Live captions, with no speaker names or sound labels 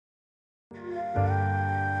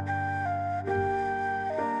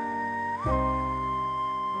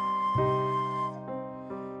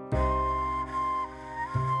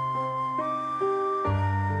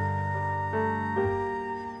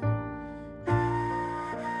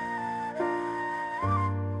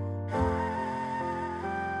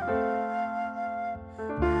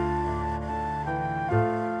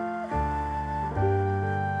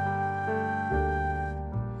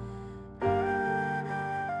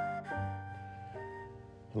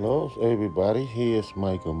Hello everybody, here's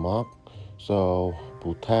Michael Mark. So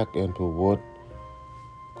Putak and Purwood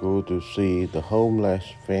go to see the homeless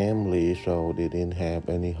family, so they didn't have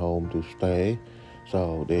any home to stay.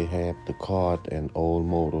 So they have the cart and old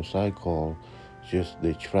motorcycle. Just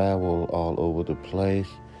they travel all over the place.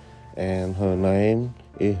 And her name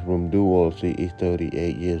is Rumduol. She is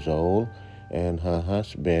 38 years old. And her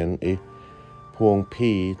husband is Puong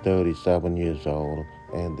P, 37 years old.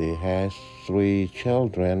 And they have three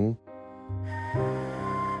children.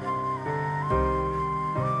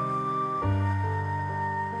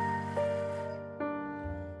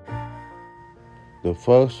 The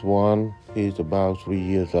first one is about 3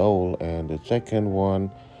 years old, and the second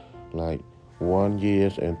one like 1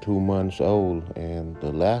 year and 2 months old, and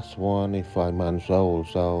the last one is 5 months old.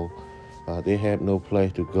 So they have no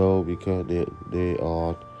place to go because they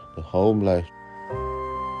are the homeless.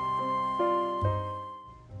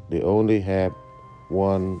 They only have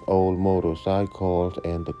one old motorcycle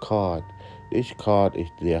and the cart. This cart is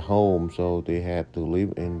their home, so they have to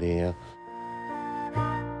live in there.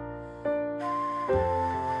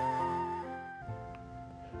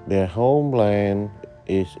 Their homeland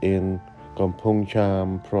is in Kampong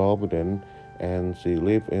Cham, Providence, and she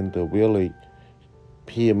lives in the village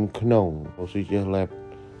Phiem Knong. So she just left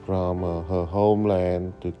from her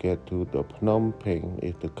homeland to get to the Phnom Penh,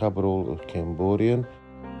 is the capital of Cambodia.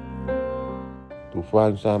 To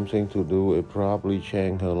find something to do, it probably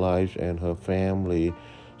changed her life and her family.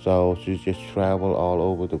 So she just travel all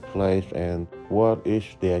over the place. And what is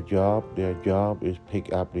their job? Their job is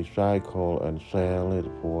pick up recycle and sell it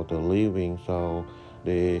for the living. So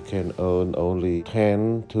they can earn only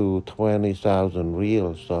 10 to 20,000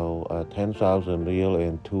 real. So 10,000 real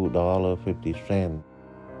and $2.50.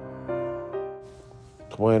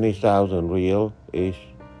 20,000 real is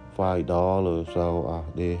 $5, so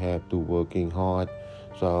they have to working hard.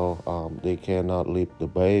 So they cannot leave the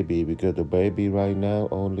baby because the baby right now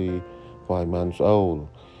only 5 months old.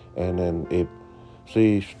 And then if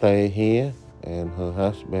she stay here, and her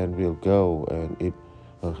husband will go, and if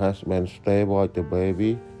her husband stay with the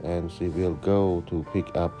baby, and she will go to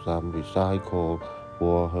pick up some recycle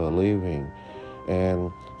for her living.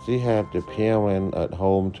 And she have the parent at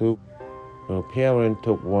home too. Her parents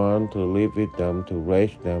took one to live with them to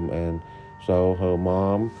raise them, and so her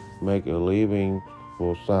mom make a living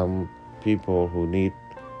for some people who need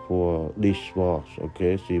for dishwash.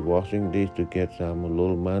 Okay, she washing dish to get some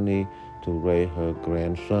little money to raise her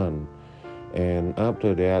grandson. And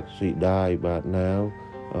after that, she died. But now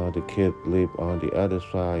the kid live on the other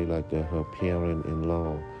side, like her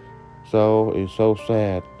parent-in-law. So it's so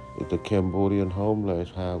sad that the Cambodian homeless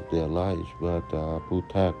have their lives, but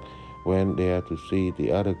Putak went there to see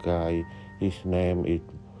the other guy. His name is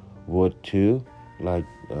Wood too, like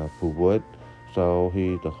Puwood. So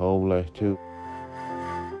he's the homeless too.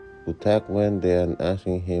 Putak went there and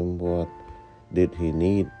asking him what did he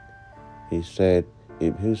need. He said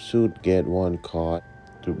if he should get one card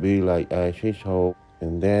to be like his home,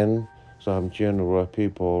 and then some generous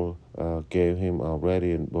people gave him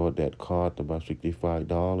already and bought that card about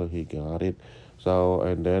 $65. He got it. So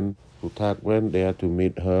and then Putak went there to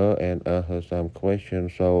meet her and ask her some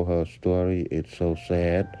questions. So her story is so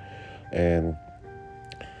sad, and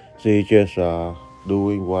she just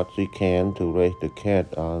doing what she can to raise the cat.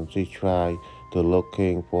 She tried to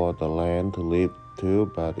looking for the land to live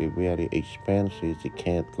too, but it's very expensive. She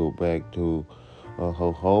can't go back to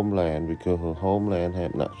her homeland because her homeland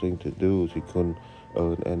had nothing to do. She couldn't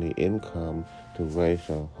earn any income to raise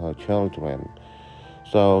her children.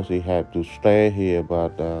 So she had to stay here,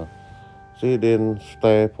 but she didn't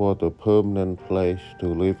stay for the permanent place to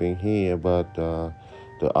living here, but the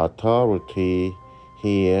authority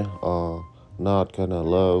here are not gonna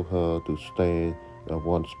allow her to stay at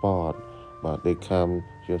one spot, but they come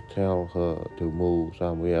just tell her to move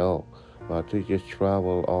somewhere else. But she just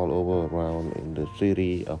travel all over around in the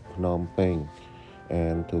city of Phnom Penh,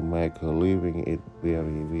 and to make her living it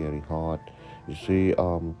very very hard. You see,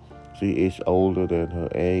 she is older than her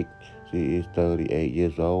age. She is 38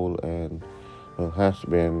 years old, and her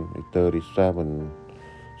husband is 37.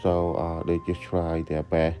 So they just try their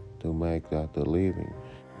best to make that the living.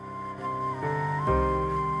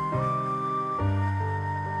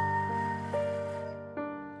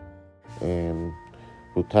 And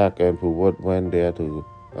Putak and Puwot went there to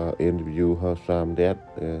interview her son. That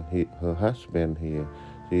her husband here,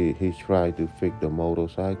 he tried to fix the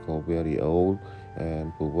motorcycle, very old,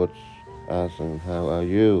 and Puwot asking, "How are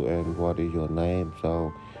you and what is your name?"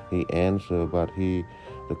 So he answered, but the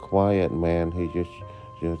quiet man, he just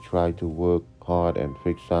tried to work hard and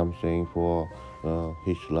fix something for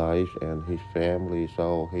his life and his family,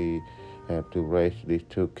 so he had to raise these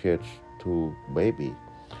 2 kids to baby,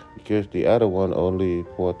 because the other one only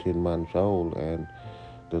 14 months old and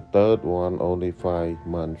the third one only 5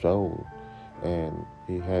 months old, and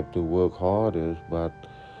he had to work harder, but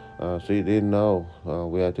she didn't know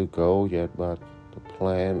where to go yet, but the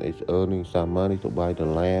plan is earning some money to buy the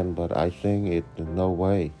land, but I think it's no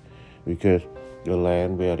way, because the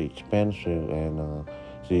land very expensive, and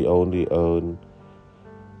she only earned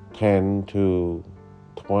 10 to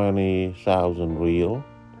 20,000 real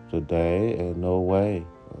a day, and no way,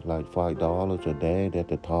 like $5 a day, that's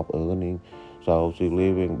the top earning. So she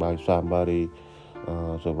living by somebody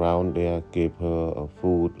around there, give her a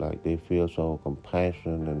food, like they feel so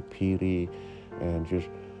compassion and pity, and just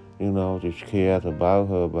just cares about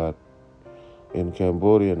her. But in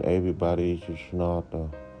Cambodia, everybody just not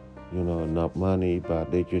enough money,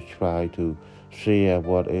 but they just try to share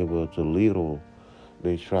whatever the little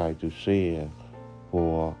they try to share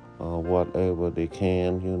for whatever they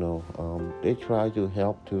can. They try to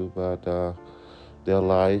help too, but their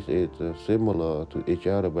life is similar to each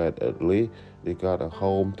other, but at least they got a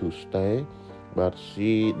home to stay. But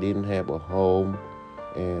she didn't have a home,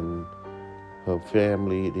 and her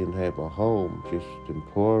family didn't have a home. Just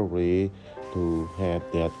temporarily to have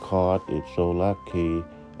that cart. It's so lucky,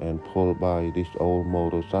 and pulled by this old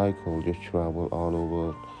motorcycle, just travel all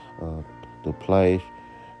over the place,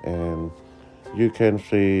 and you can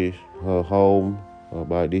see her home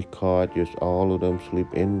by this cart. Just all of them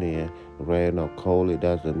sleep in there, rain or cold, it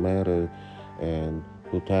doesn't matter. And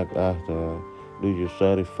Putak asked her, do you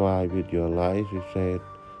satisfied with your life? She said,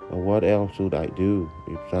 what else should I do?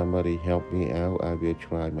 If somebody help me out, I will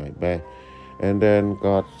try my best. And then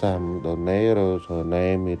got some donators. Her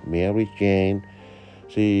name is Mary Jane.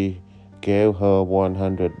 She gave her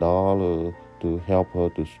 $100 to help her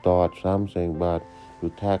to start something, but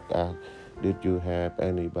Putak asked, did you have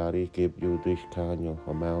anybody give you this kind of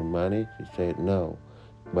amount of money? She said no.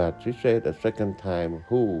 But she said the second time,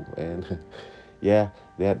 who? And yeah,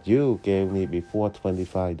 that you gave me before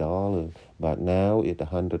 $25, but now it's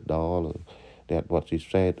 $100. That's what she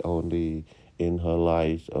said only in her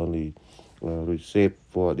life, only received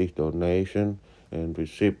for this donation and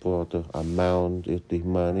received for the amount of the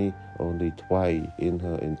money only twice in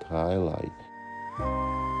her entire life.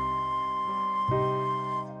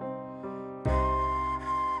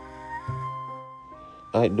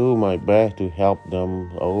 I do my best to help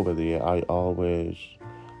them over there. I always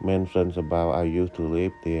mention about I used to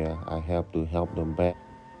live there. I have to help them back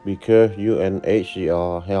because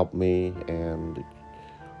UNHCR helped me, and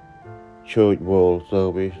Church World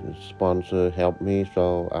Service sponsor helped me.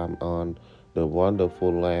 So I'm on the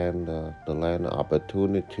wonderful land, the land of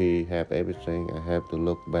opportunity, have everything. I have to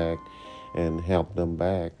look back and help them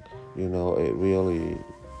back. It really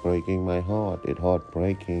breaking my heart. It's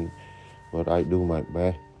heartbreaking. But I do my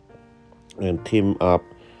best and team up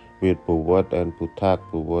with Puwat and Putak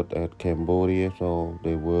Puwat at Cambodia, so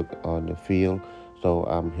they work on the field. So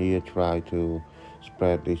I'm here try to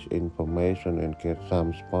spread this information and get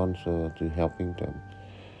some sponsor to helping them.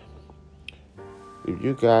 If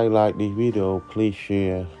you guys like this video, please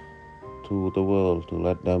share to the world to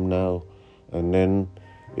let them know. And then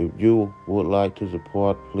if you would like to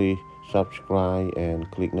support, please subscribe and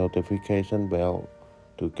click notification bell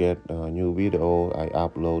to get a new video. I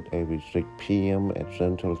upload every 6 p.m. at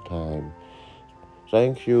Central Time.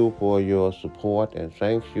 Thank you for your support, and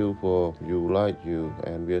thank you for you,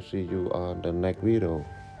 and we'll see you on the next video.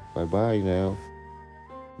 Bye bye now.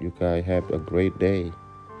 You guys have a great day.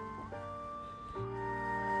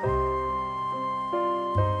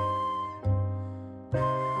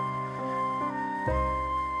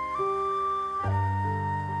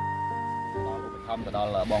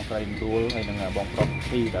 Đó bong cây đuôi hay là bong cọp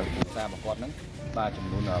khi đã xa một con nắng ba chấm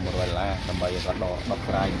luôn là một loài lá tầm bầy và đỏ bắp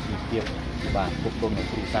cày chi tiết và cục tôn là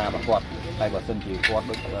khu xa và quạt tay và sân chỉ quạt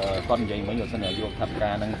con dây mấy nhiều sân ở vô tháp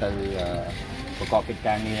ca năng từ và cọp cái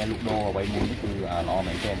càng nghe lục đô vậy muốn từ nó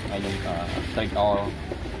mấy trên hay những tay to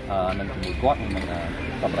năng từ quạt mình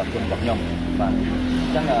tập làm tuần bọc nhom và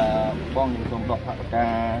chắc là bong tôn đọt tháp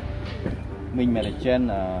ca mình mẹ trên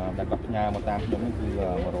đã gặp nhà một tam giống như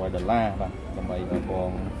một loài đờ la và tầm bầy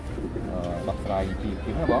bong bắp cày chi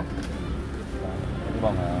kiếm hả bóng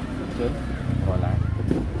bong sớm rồi lá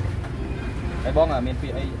cái bong miền phía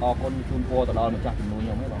ấy con chun po từ đó mình chặt nuôi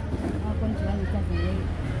nhau mấy bong con chun mình chặt nuôi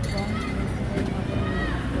bong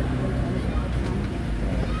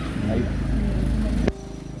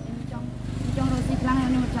trong rồi xịt lăng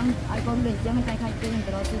nhưng mà trong ai con lên chẳng hay thay tên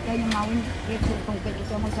rồi xịt cây nhưng máu cái không cái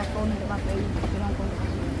cho một sạc con để bắt cái con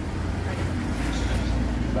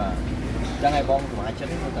và chẳng ai bong ngoài chất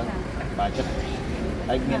thôi bài chất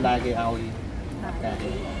anh miền đai cái ao đi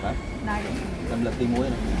hả chân lực tì mũi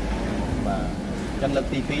này và chân lực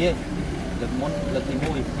tì phí lực muốn lực tì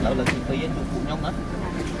mũi lão lực tì phí chụp phụ nhóc đó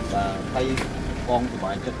và thay con của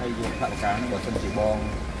bài chất thay dùng thạo cá nó sân chỉ bong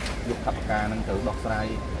dùng thạo cá nó từ đọc sai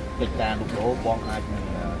cái cá đục đố bong ai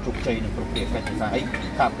chụp chơi được chụp tiệt cái gì ấy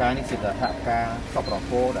thạo cáนี่สิlà thạo cá sọc đỏ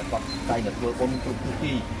khô đã còn tay được vừa con chụp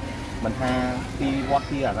chi mình ha pi vót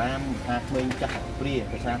pi ram ha mình chắc pi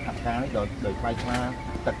cái sang thạo cá đấy đời phai hoa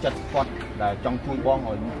đặc chất con là trong chui bong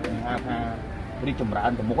rồi ha đi trồng ra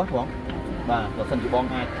ăn từ mốt không và rồi sân chỉ bong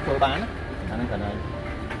ai phơi bán anh cái này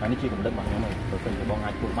anh chỉ cầm đất bằng này rồi sân chỉ bong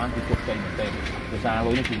ai phơi bán thì chụp chơi một tên từ xa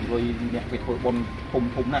lối nó chỉ rồi nhẹ cái phơi bong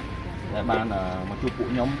thùng này để ban là một chụp phụ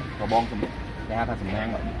nhóm và bong cầm để ha sầm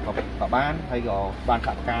nang có bán hay có ban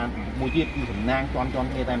thạo cá mua chiết sầm nang cho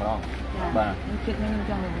nghe tay mà đó và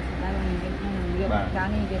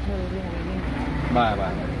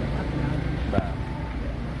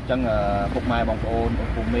chân phục mai bóng ôn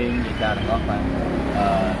phục minh gì cả đó mà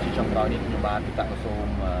chỉ trong đó đi nhưng mà thì tặng xôm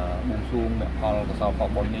bung xuông mẹ kho có sau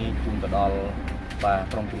phòng bồn đi chung cả đó và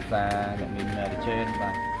trong trụ xa nhận mình đi trên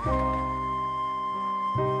và